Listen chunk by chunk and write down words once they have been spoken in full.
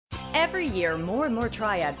Every year, more and more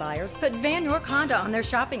Triad buyers put Vann York Honda on their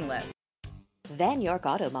shopping list. Vann York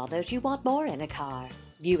Auto Mall knows you want more in a car.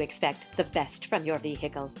 You expect the best from your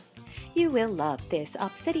vehicle. You will love this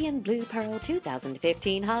Obsidian Blue Pearl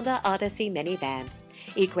 2015 Honda Odyssey minivan,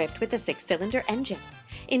 equipped with a 6-cylinder engine.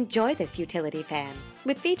 Enjoy this utility van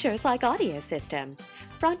with features like audio system,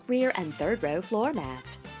 front, rear, and third row floor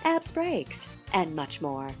mats, ABS brakes, and much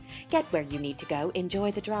more. Get where you need to go,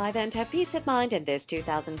 enjoy the drive, and have peace of mind in this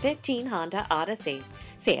 2015 Honda Odyssey.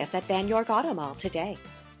 See us at Vann York Auto Mall today.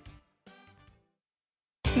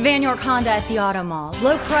 Vann York Honda at the Auto Mall.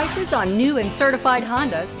 Low prices on new and certified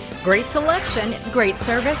Hondas, great selection, great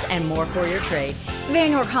service, and more for your trade.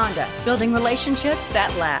 Vann York Honda, building relationships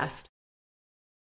that last.